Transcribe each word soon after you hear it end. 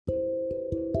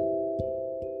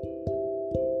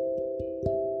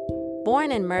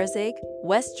Born in Merzig,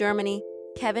 West Germany,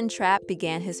 Kevin Trapp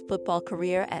began his football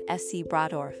career at FC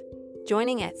Bradorf,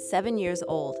 joining at 7 years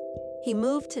old. He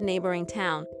moved to neighboring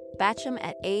town, Bachem,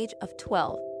 at age of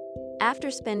 12. After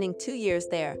spending 2 years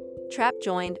there, Trapp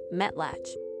joined Metlach.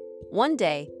 One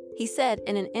day, he said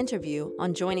in an interview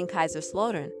on joining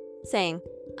Kaiserslautern, saying,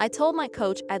 "I told my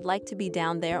coach I'd like to be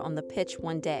down there on the pitch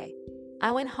one day.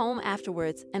 I went home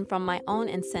afterwards and from my own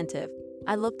incentive,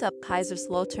 I looked up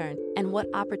Kaiserslautern and what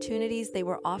opportunities they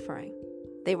were offering.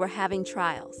 They were having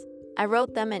trials. I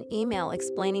wrote them an email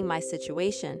explaining my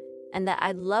situation and that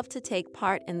I'd love to take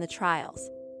part in the trials.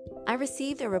 I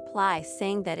received a reply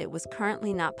saying that it was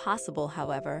currently not possible,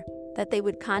 however, that they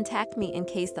would contact me in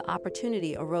case the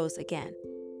opportunity arose again.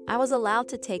 I was allowed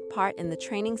to take part in the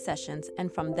training sessions,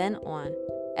 and from then on,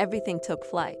 everything took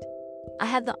flight. I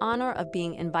had the honor of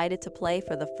being invited to play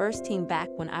for the first team back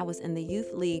when I was in the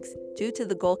youth leagues due to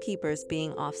the goalkeepers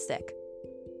being off sick."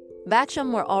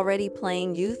 Bachem were already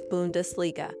playing Youth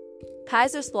Bundesliga.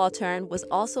 Kaiserslautern was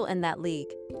also in that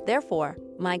league. Therefore,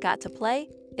 when I got to play,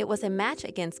 it was a match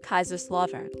against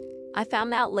Kaiserslautern. I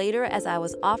found out later as I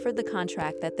was offered the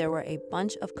contract that there were a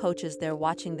bunch of coaches there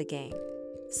watching the game.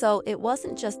 So it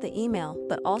wasn't just the email,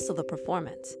 but also the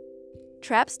performance.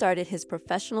 Trapp started his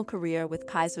professional career with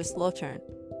Kaiserslautern,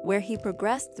 where he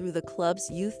progressed through the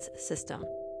club's youth system.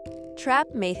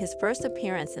 Trapp made his first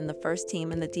appearance in the first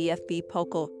team in the DFB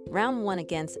Pokal Round 1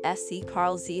 against SC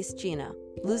Carl Zeiss Jena,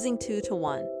 losing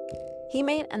 2-1. He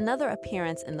made another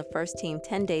appearance in the first team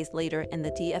 10 days later in the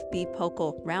DFB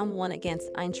Pokal Round 1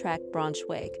 against Eintracht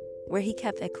Braunschweig, where he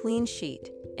kept a clean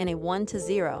sheet in a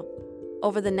 1-0.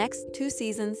 Over the next 2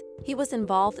 seasons, he was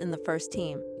involved in the first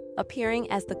team, appearing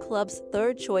as the club's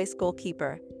third-choice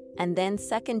goalkeeper and then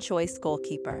second-choice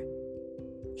goalkeeper.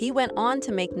 He went on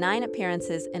to make 9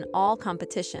 appearances in all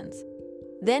competitions.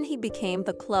 Then he became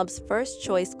the club's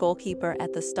first-choice goalkeeper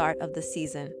at the start of the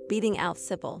season, beating out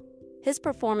Sippel. His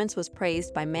performance was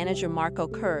praised by manager Marco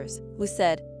Kurz, who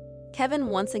said, "Kevin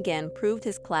once again proved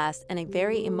his class in a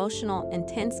very emotional,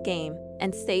 intense game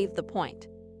and saved the point.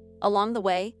 Along the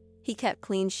way, he kept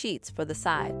clean sheets for the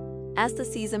side." As the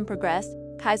season progressed,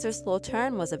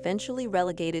 Kaiserslautern was eventually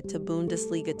relegated to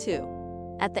Bundesliga 2.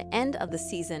 At the end of the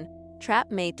season,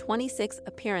 Trapp made 26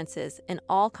 appearances in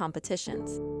all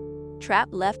competitions. Trapp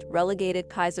left relegated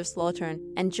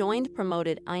Kaiserslautern and joined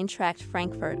promoted Eintracht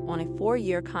Frankfurt on a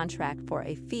 4-year contract for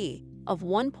a fee of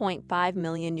 €1.5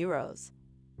 million.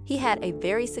 He had a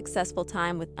very successful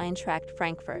time with Eintracht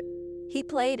Frankfurt. He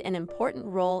played an important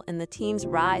role in the team's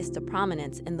rise to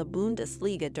prominence in the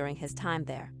Bundesliga during his time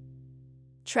there.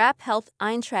 Trapp helped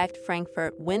Eintracht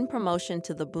Frankfurt win promotion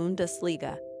to the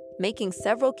Bundesliga, making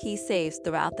several key saves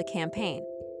throughout the campaign.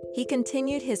 He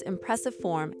continued his impressive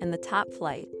form in the top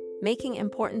flight, making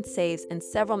important saves in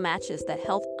several matches that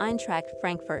helped Eintracht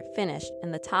Frankfurt finish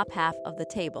in the top half of the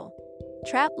table.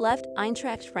 Trapp left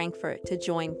Eintracht Frankfurt to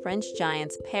join French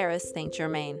giants Paris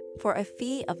Saint-Germain for a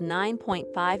fee of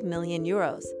 €9.5 million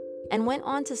and went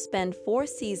on to spend 4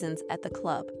 seasons at the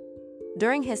club.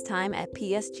 During his time at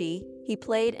PSG, he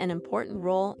played an important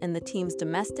role in the team's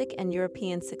domestic and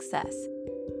European success.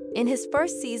 In his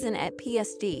first season at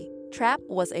PSG, Trapp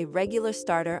was a regular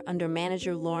starter under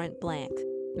manager Laurent Blanc,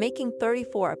 making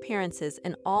 34 appearances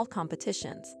in all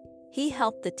competitions. He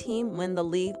helped the team win the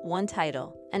League One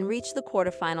title and reach the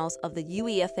quarterfinals of the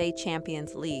UEFA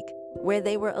Champions League, where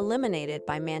they were eliminated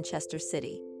by Manchester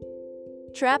City.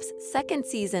 Trapp's second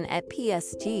season at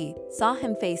PSG saw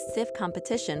him face stiff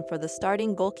competition for the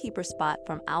starting goalkeeper spot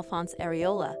from Alphonse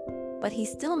Areola, but he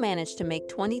still managed to make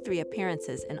 23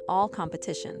 appearances in all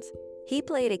competitions. He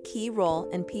played a key role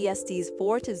in PSG's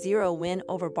 4-0 win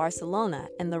over Barcelona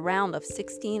in the round of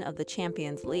 16 of the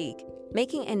Champions League,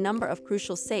 making a number of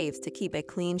crucial saves to keep a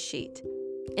clean sheet.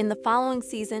 In the following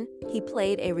season, he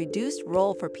played a reduced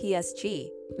role for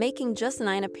PSG, making just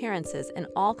 9 appearances in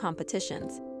all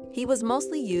competitions. He was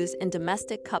mostly used in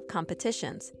domestic cup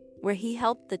competitions, where he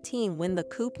helped the team win the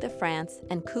Coupe de France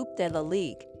and Coupe de la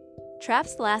Ligue.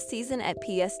 Trapp's last season at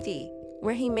PSG,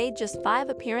 where he made just 5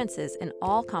 appearances in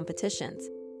all competitions,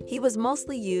 he was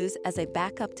mostly used as a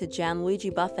backup to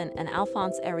Gianluigi Buffon and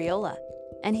Alphonse Areola,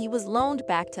 and he was loaned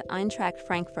back to Eintracht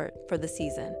Frankfurt for the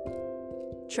season.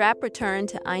 Trapp returned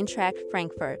to Eintracht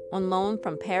Frankfurt on loan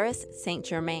from Paris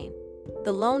Saint-Germain.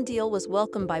 The loan deal was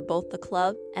welcomed by both the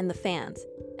club and the fans,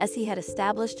 as he had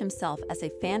established himself as a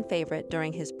fan favorite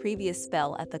during his previous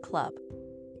spell at the club.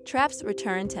 Trapp's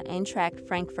return to Eintracht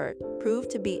Frankfurt proved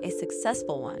to be a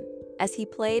successful one, as he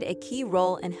played a key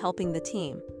role in helping the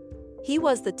team. He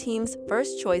was the team's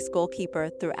first-choice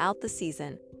goalkeeper throughout the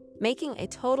season, making a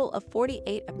total of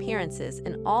 48 appearances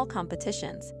in all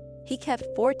competitions, He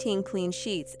kept 14 clean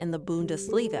sheets in the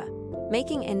Bundesliga,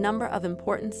 making a number of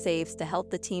important saves to help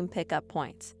the team pick up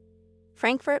points.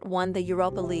 Frankfurt won the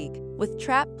Europa League, with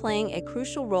Trapp playing a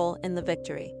crucial role in the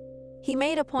victory. He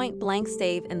made a point-blank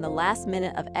save in the last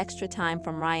minute of extra time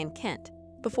from Ryan Kent,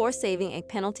 before saving a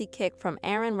penalty kick from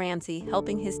Aaron Ramsey,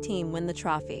 helping his team win the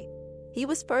trophy. He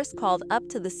was first called up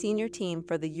to the senior team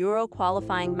for the Euro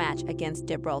qualifying match against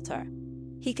Gibraltar.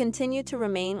 He continued to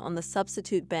remain on the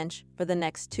substitute bench for the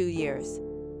next 2 years.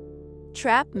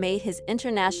 Trapp made his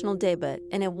international debut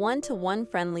in a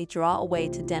 1-1 friendly draw away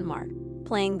to Denmark,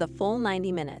 playing the full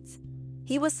 90 minutes.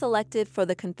 He was selected for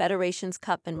the Confederations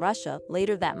Cup in Russia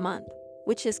later that month,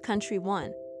 which his country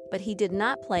won, but he did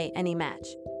not play any match.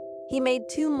 He made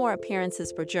 2 more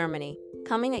appearances for Germany,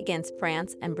 coming against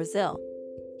France and Brazil.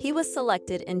 He was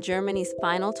selected in Germany's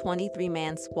final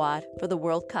 23-man squad for the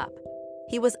World Cup.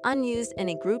 He was unused in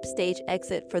a group stage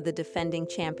exit for the defending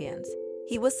champions.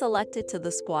 He was selected to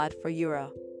the squad for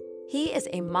Euro. He is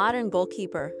a modern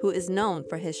goalkeeper who is known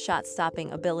for his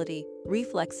shot-stopping ability,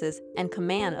 reflexes, and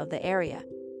command of the area.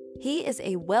 He is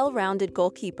a well-rounded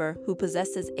goalkeeper who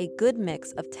possesses a good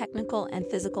mix of technical and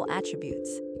physical attributes.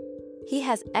 He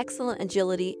has excellent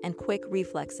agility and quick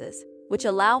reflexes, which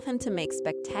allow him to make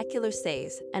spectacular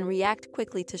saves and react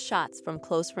quickly to shots from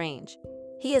close range.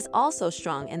 He is also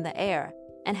strong in the air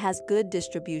and has good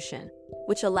distribution,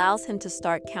 which allows him to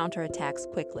start counterattacks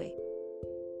quickly.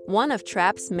 One of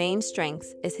Trapp's main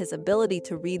strengths is his ability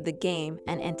to read the game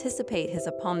and anticipate his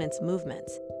opponent's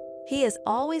movements. He is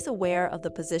always aware of the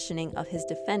positioning of his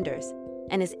defenders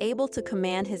and is able to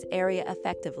command his area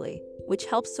effectively, which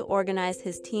helps to organize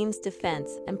his team's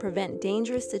defense and prevent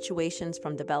dangerous situations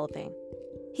from developing.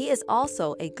 He is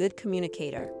also a good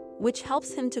communicator, which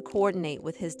helps him to coordinate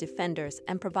with his defenders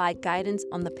and provide guidance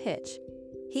on the pitch.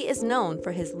 He is known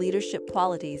for his leadership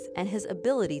qualities and his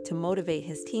ability to motivate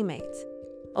his teammates.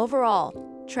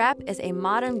 Overall, Trapp is a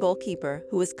modern goalkeeper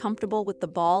who is comfortable with the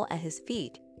ball at his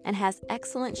feet and has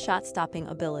excellent shot-stopping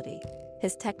ability.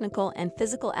 His technical and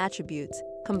physical attributes,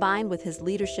 combined with his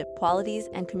leadership qualities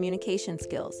and communication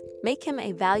skills, make him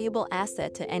a valuable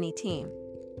asset to any team.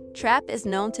 Trapp is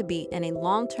known to be in a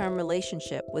long-term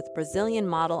relationship with Brazilian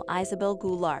model Isabel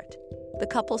Goulart. The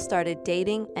couple started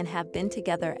dating and have been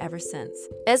together ever since.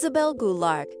 Isabel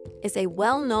Goulart is a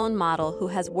well-known model who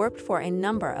has worked for a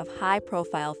number of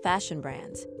high-profile fashion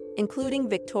brands, including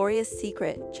Victoria's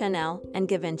Secret, Chanel, and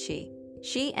Givenchy.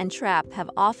 She and Trapp have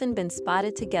often been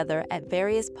spotted together at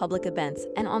various public events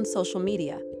and on social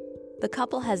media. The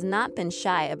couple has not been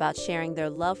shy about sharing their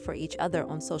love for each other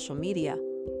on social media,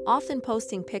 often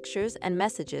posting pictures and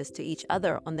messages to each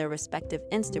other on their respective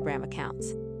Instagram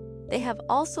accounts. They have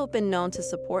also been known to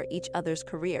support each other's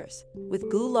careers, with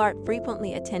Goulart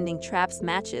frequently attending Trapp's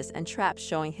matches and Trapp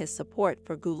showing his support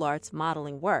for Goulart's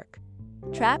modeling work.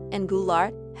 Trapp and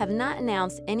Goulart have not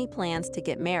announced any plans to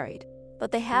get married,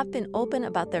 but they have been open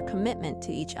about their commitment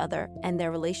to each other and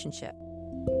their relationship.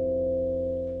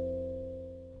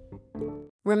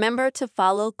 Remember to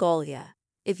follow Golia.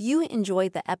 If you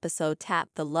enjoyed the episode, tap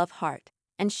the love heart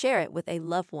and share it with a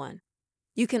loved one.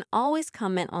 You can always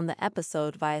comment on the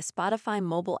episode via Spotify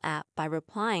mobile app by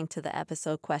replying to the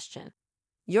episode question.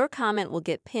 Your comment will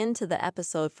get pinned to the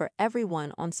episode for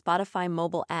everyone on Spotify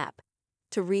mobile app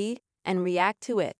to read and react to it.